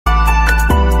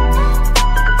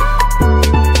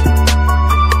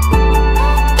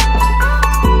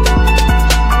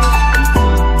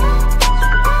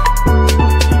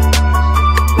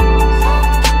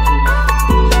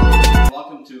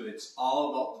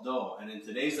called dough. And in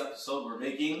today's episode, we're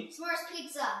making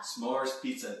Smorespizza.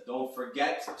 Smorespizza. Don't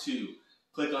forget to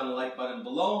click on the like button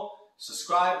below,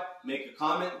 subscribe, make a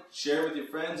comment, share with your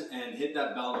friends, and hit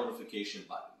that bell notification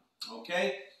button.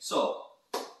 Okay? So,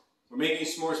 we're making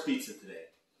Smorespizza today.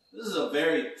 This is a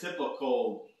very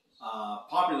typical,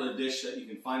 popular dish that you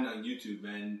can find on YouTube,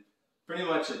 and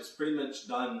it's pretty much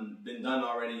been done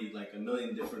already like a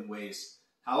million different ways.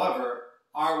 However,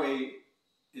 our way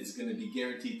is going to be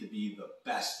guaranteed to be the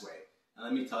best way. And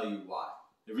let me tell you why.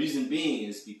 The reason being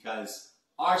is because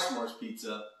our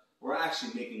Smorespizza, we're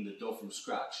actually making the dough from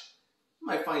scratch. You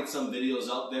might find some videos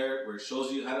out there where it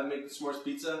shows you how to make the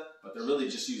Smorespizza, but they're really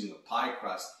just using a pie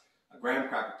crust, a graham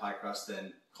cracker pie crust,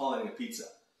 and calling it a pizza.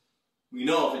 We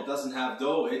know if it doesn't have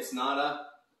dough, it's not a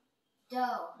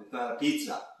dough. It's not a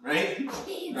pizza, right?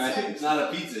 Pizza. Right? It's not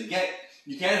a pizza.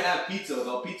 You can't have pizza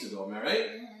without pizza dough, am I right?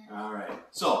 All right.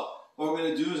 So what we're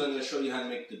going to do is I'm going to show you how to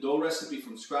make the dough recipe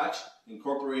from scratch,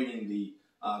 incorporating the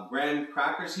graham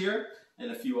crackers here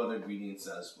and a few other ingredients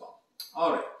as well.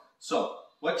 All right. So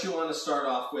what you want to start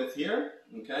off with here,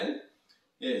 okay,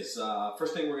 is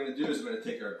first thing we're going to do is we're going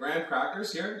to take our graham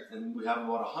crackers here, and we have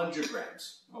about 100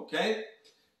 grams. Okay.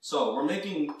 So we're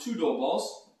making 2 dough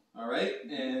balls. All right,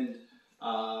 and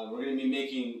we're going to be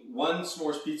making 1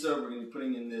 Smorespizza. We're going to be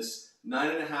putting in this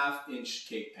 9.5-inch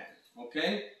cake pan.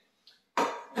 Okay.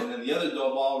 And then the other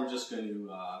dough ball, we're just going to,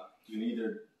 you can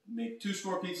either make 2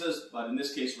 Smorespizzas, but in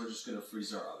this case, we're just going to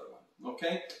freeze our other one.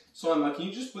 Okay? So Emma, can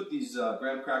you just put these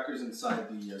graham crackers inside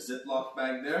the Ziploc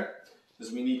bag there?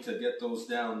 Because we need to get those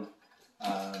down,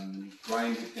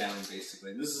 grind it down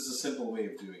basically. This is a simple way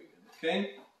of doing it.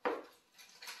 Okay?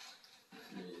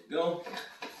 There you go.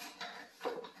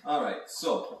 Alright,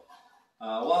 so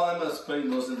while Emma's putting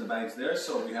those in the bags there,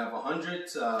 so we have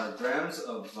 100 grams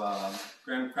of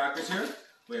graham crackers here.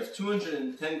 We have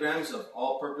 210 grams of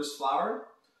all-purpose flour,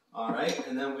 all right,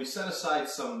 and then we set aside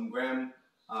some graham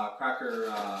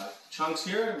cracker chunks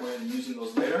here, and we're using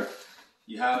those later.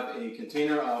 You have a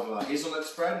container of hazelnut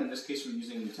spread. In this case, we're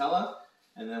using Nutella,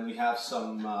 and then we have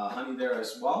some honey there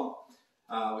as well.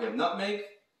 We have nutmeg.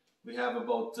 We have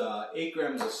about 8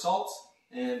 grams of salt,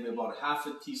 and we have about half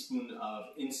a teaspoon of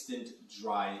instant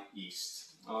dry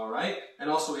yeast. All right, and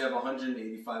also we have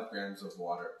 185 grams of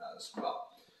water as well.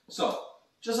 So,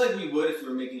 just like we would if we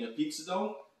were making a pizza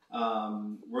dough,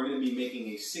 we're going to be making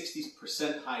a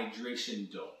 60%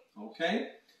 hydration dough, okay?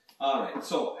 All right,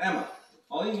 so Emma,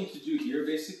 all you need to do here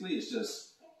basically is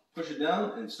just push it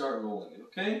down and start rolling it,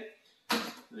 okay?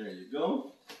 There you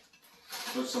go.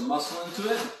 Put some muscle into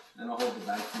it, and I'll hold the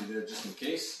bag for you there just in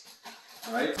case.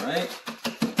 All right, all right.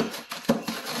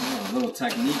 Oh, a little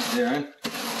technique there.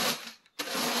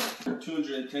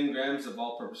 210 grams of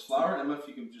all-purpose flour. Emma, if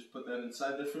you can just put that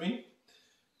inside there for me.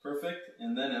 Perfect.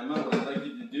 And then Emma, what I'd like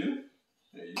you to do,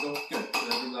 there you go, good.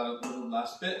 Every little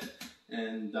last bit.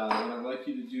 And what I'd like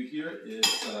you to do here is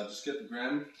just get the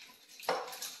graham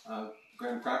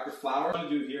cracker flour. What I'm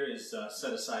going to do here is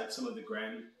set aside some of the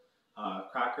graham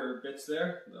cracker bits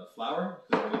there, the flour,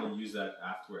 because we're going to use that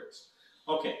afterwards.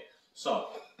 Okay, so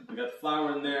we got the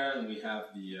flour in there, and we have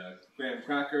the graham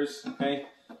crackers, okay?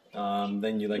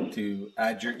 Then you like to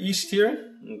add your yeast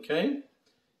here, okay?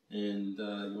 And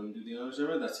you want to do the honors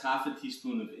there? That's half a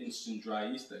teaspoon of instant dry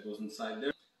yeast that goes inside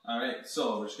there. Alright,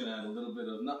 so we're just going to add a little bit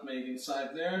of nutmeg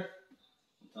inside there.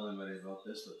 Don't tell anybody about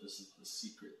this, but this is the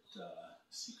secret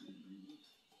ingredient.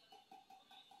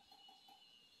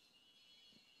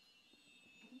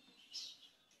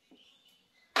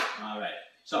 Alright,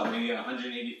 so we're going to get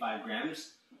 185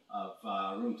 grams of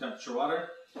room temperature water,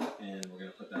 and we're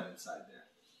going to put that inside there.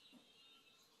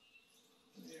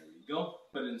 There we go.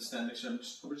 Put it in the stand mixer.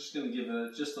 We're just going to give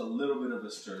it just a little bit of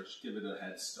a stir. Just give it a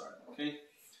head start, okay?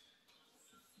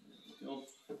 There we go.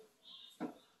 All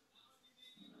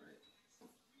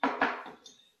right.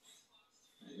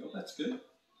 There you go. That's good.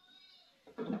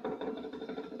 Let's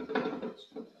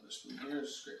put the other spoon here.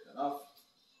 Scrape that off.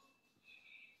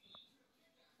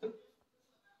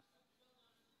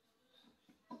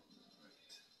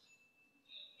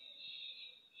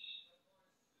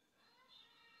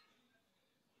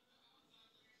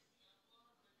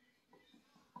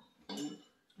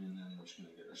 And then we're just going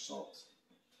to get our salt.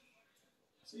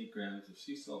 It's 8 grams of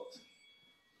sea salt.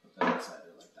 Put that inside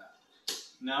there like that.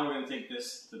 Now we're going to take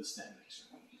this to the stand mixer.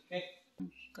 Okay?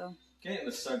 Go. Okay,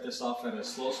 let's start this off at a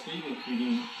slow speed,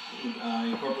 including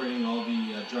incorporating all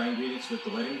the dry ingredients with the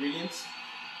wet ingredients.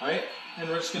 Alright, and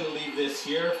we're just going to leave this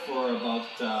here for about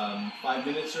 5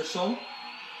 minutes or so.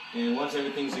 And once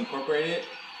everything's incorporated,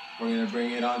 we're going to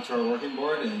bring it onto our working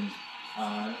board and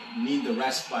knead the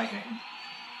rest by hand.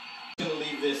 I'm going to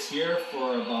leave leave this here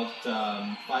for about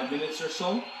 5 minutes or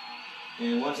so.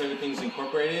 And once everything's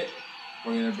incorporated,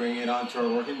 we're going to bring it onto our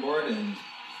working board and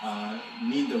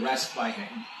knead the rest by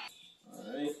hand.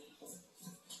 Alright.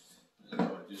 And I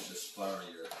want to just flour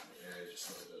your area just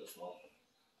a little bit as well.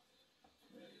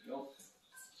 There you go.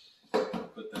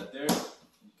 Put that there.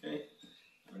 Okay.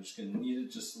 We're just going to knead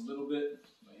it just a little bit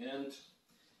by hand.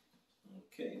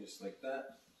 Okay, just like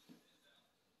that.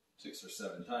 6 or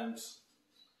 7 times.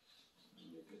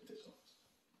 And you're good to go.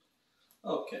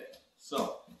 Okay,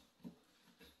 so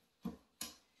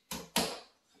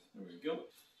there we go.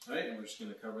 Alright, and we're just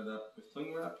going to cover that with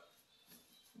cling wrap.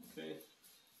 Okay.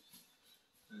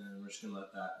 And we're just going to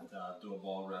let that dough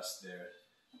ball rest there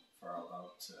for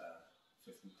about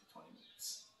 15 to 20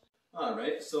 minutes.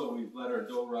 Alright, so we've let our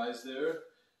dough rise there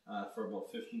for about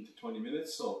 15 to 20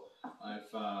 minutes. So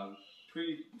I've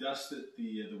pre-dusted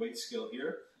the weight scale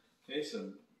here. Okay,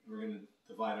 so we're going to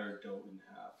divide our dough in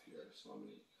half here. So how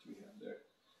many do we have there?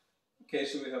 Okay,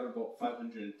 so we have about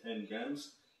 510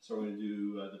 grams. So we're going to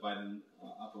do divide them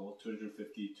up about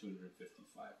 250,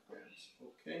 255 grams.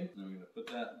 Okay, and we're going to put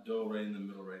that dough right in the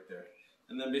middle right there.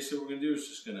 And then basically what we're going to do is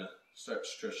just going to start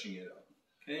stretching it out.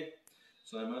 Okay,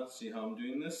 so Emma, see how I'm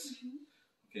doing this?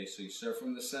 Okay, so you start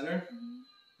from the center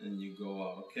and you go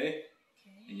out, okay?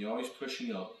 And you're always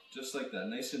pushing out, just like that,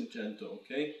 nice and gentle,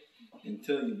 okay?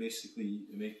 Until you basically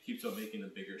keeps on making a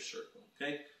bigger circle,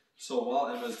 okay? So while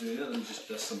Emma's doing it, let me just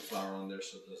dust some flour on there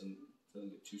so it doesn't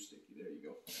get too sticky. There you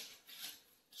go.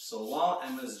 So while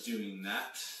Emma's doing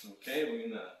that, okay, we're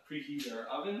gonna preheat our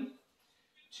oven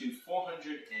to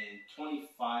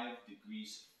 425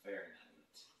 degrees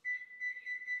Fahrenheit.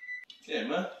 Okay,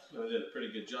 Emma, I did a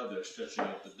pretty good job there stretching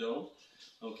out the dough.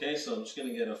 Okay, so I'm just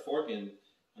gonna get a fork and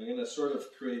I'm gonna sort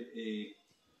of create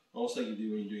almost like you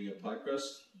do when you're doing a pie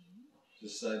crust.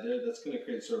 This side there, that's gonna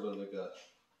create sort of like a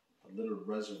little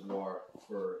reservoir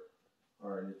for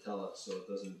our Nutella so it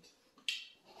doesn't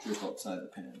drip outside the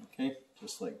pan, okay?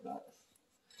 Just like that.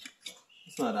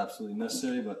 It's not absolutely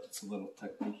necessary, but it's a little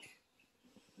technique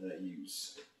that I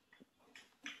use.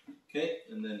 Okay,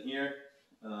 and then here,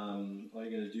 all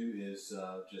you're gonna do is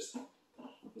just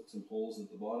put some holes at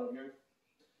the bottom here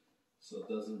so it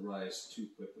doesn't rise too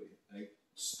quickly. I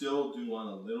still do want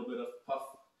a little bit of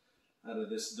puff out of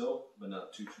this dough, but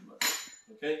not too much,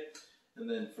 okay? And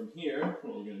then from here,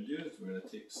 what we're going to do is we're going to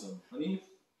take some honey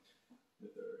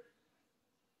with our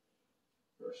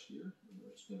brush here, and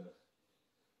we're just going to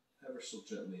ever so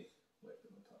gently wipe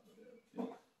it on top of there,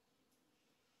 okay?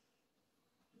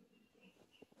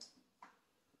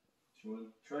 Do you want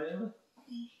to try, Emma?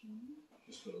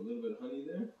 Just put a little bit of honey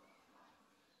there.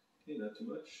 Okay, not too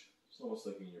much. It's almost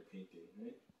like when you're painting,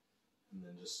 right? And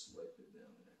then just wipe it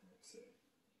down there, I'd say. A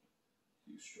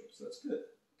few strokes, that's good,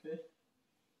 okay?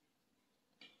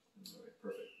 Alright,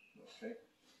 perfect, okay.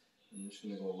 I'm just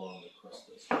going to go along the crust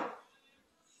this way.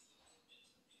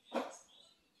 Alright,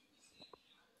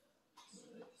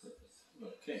 perfect.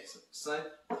 Okay, so side.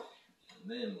 And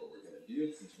then what we're going to do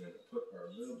is we're going to put our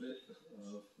little bit of,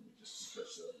 let me just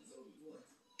stretch that a little bit more.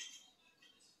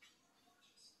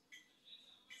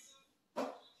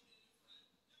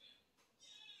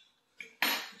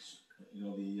 You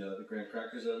know, the graham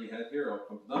crackers that we had here all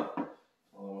pumped up.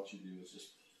 All I want you to do is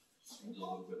just sprinkle a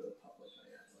little bit of top like I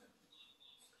had.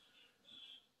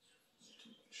 Not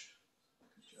too much.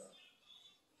 Good job.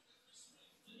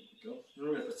 There you go. And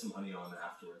we're going to put some honey on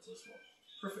afterwards as well.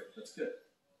 Perfect. That's good.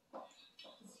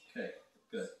 Okay.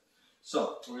 Good.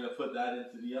 So we're going to put that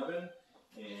into the oven,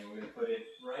 and we're going to put it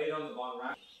right on the bottom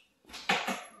rack.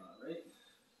 All right.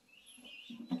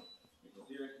 Go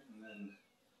here, and then.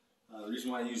 The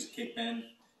reason why I use a cake pan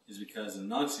is because a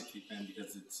non-stick cake pan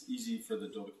because it's easy for the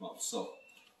dough to come out. So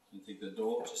you take the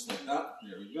dough just like that.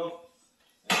 There we go.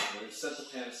 And we're going to set the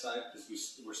pan aside because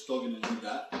we're still going to do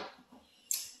that.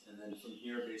 And then from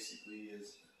here basically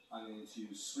is I'm going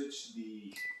to switch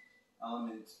the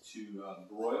element to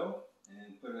broil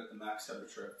and put it at the max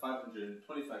temperature at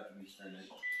 525 degrees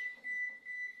Fahrenheit.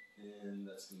 And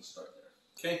that's going to start there.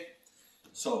 Okay.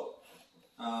 So.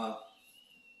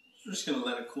 We're just going to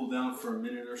let it cool down for a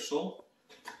minute or so.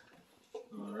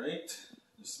 Alright,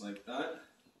 just like that.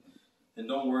 And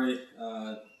don't worry,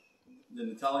 the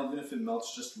Nutella, even if it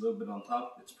melts just a little bit on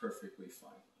top, it's perfectly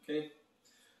fine. Okay?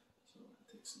 So I'm going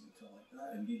to take some Nutella like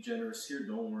that and be generous here,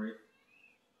 don't worry.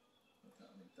 Like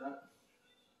that.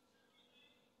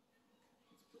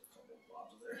 Let's put a couple of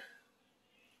blobs there.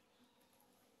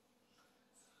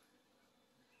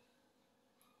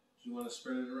 Do you want to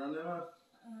spread it around, Emma?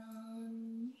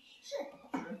 Sure.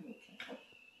 Okay.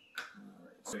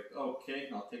 Alright. Okay,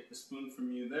 I'll take the spoon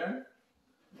from you there.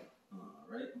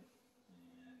 Alright. And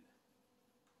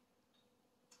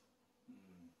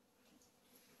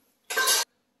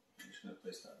just going to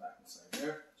place that back inside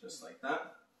there, just like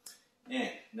that. And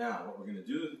now what we're going to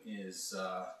do is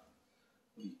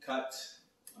we cut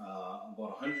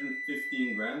about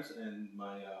 115 grams, and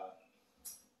my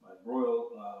broil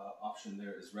option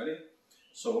there is ready.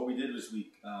 So what we did was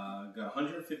we got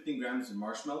 115 grams of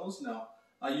marshmallows. Now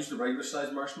I used the regular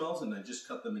size marshmallows and I just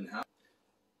cut them in half.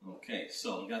 Okay,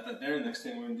 so we got that there. Next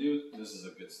thing we're going to do, this is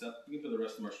a good step. You can put the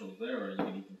rest of the marshmallows there, or you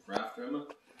can eat them for after, Emma.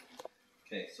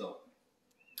 Okay, so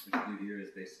what you do here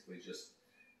is basically just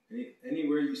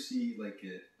anywhere you see like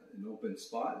an open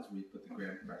spot is where you put the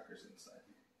graham crackers inside.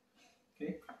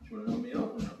 Okay, do you want to help me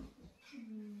out or no?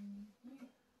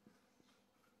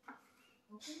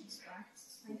 Open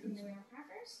spots, like in the graham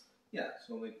crackers? Yeah,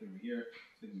 so like over here,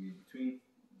 so it can be in between.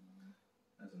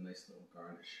 That's a nice little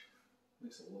garnish.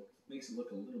 Makes it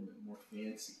look a little bit more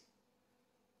fancy.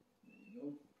 There you go.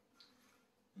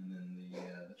 And then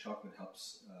the chocolate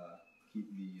helps keep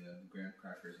the graham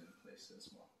crackers in place as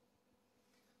well.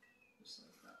 Just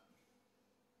like that.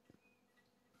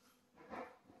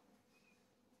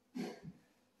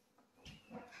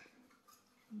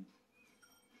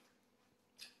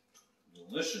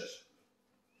 Delicious.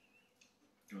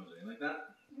 Oh, is it like that?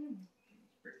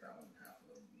 Break that one in half a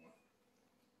little bit more.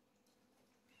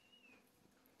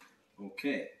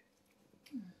 Okay.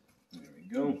 There we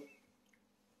go.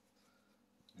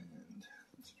 And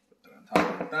let's put that on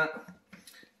top like that.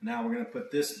 Now we're going to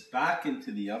put this back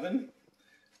into the oven,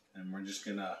 and we're just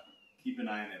going to keep an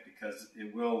eye on it because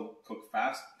it will cook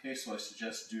fast. Okay, so I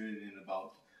suggest doing it in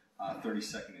about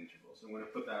 30-second intervals. I'm going to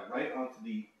put that right onto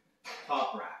the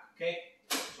top rack. Okay,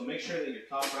 so make sure that your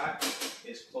top rack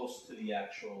is close to the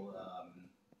actual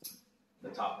the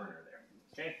top burner there.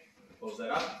 Okay, close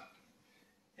that up,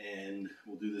 and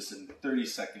we'll do this in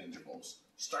 30-second intervals,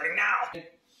 starting now. Okay.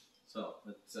 So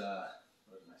let's.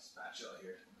 Where's my spatula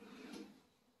here?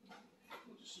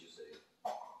 We'll just use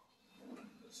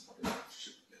this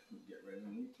should get right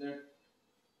underneath there.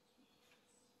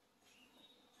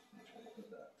 Try to put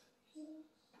that right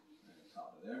on top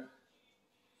of there.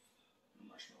 The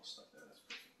marshmallow stuck there. That's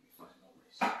perfectly fine. No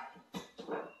worries.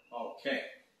 Okay.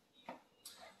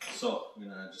 So I'm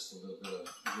gonna add just a little bit of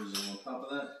drizzle on top of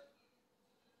that.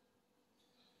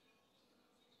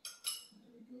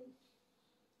 There we go.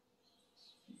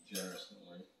 Be generous, don't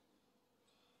worry.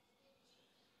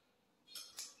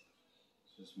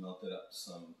 Just melted up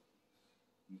some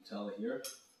Nutella here,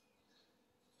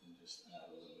 and just add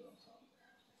a little bit on top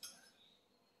there.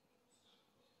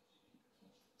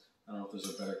 I don't know if there's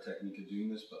a better technique of doing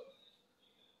this, but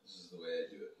this is the way I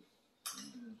do it.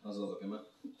 How's that look, Emma?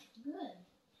 Good.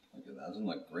 Look at that, doesn't it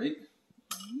look great?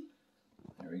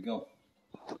 There we go.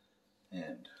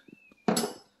 And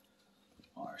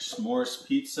our s'mores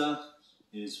pizza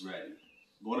is ready.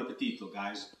 Buon appetito,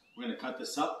 guys. We're going to cut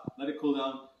this up, let it cool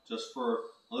down just for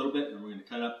a little bit, and we're going to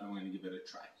cut up and we're going to give it a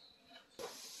try.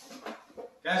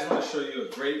 Guys, I want to show you a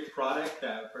great product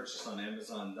that I purchased on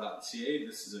Amazon.ca.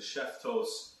 This is a Chef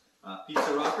Toast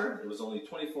pizza rocker. It was only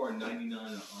 $24.99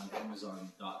 on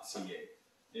Amazon.ca.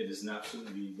 It is an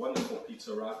absolutely wonderful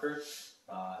pizza rocker.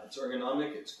 It's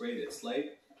ergonomic, it's great, it's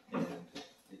light, and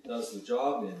it does the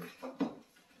job in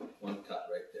one cut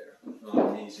right there.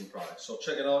 Amazing product. So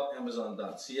check it out,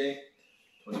 Amazon.ca,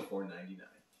 $24.99.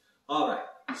 All right,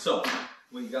 so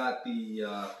we got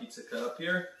the pizza cut up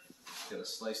here. Get a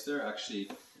slice there. Actually,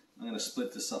 I'm going to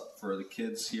split this up for the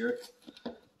kids here.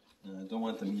 I don't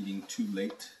want them eating too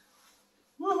late.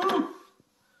 Woohoo!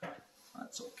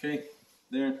 That's okay.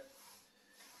 There.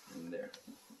 And there.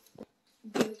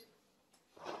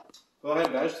 Go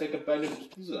ahead, guys. Take a bite of the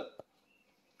pizza.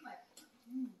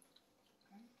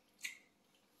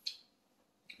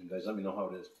 And guys, let me know how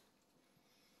it is.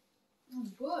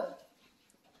 Good.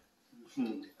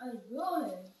 Good.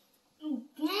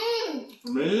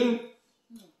 Amazing.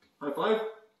 High five.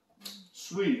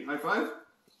 Sweet. High five.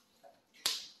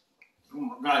 Oh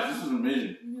my, guys, this is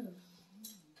amazing.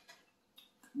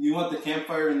 You want the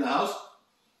campfire in the house?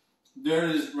 There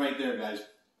it is right there, guys.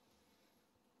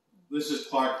 This is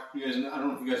Clark. You guys, I don't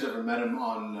know if you guys ever met him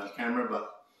on camera,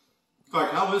 but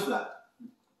Clark, how is that?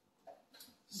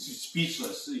 He's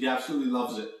speechless. He absolutely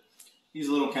loves it. He's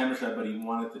a little camera shy, but he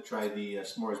wanted to try the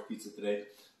s'mores pizza today.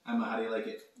 Emma, how do you like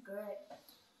it? Great.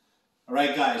 All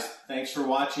right, guys. Thanks for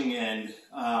watching, and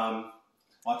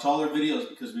watch all our videos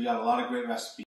because we got a lot of great recipes.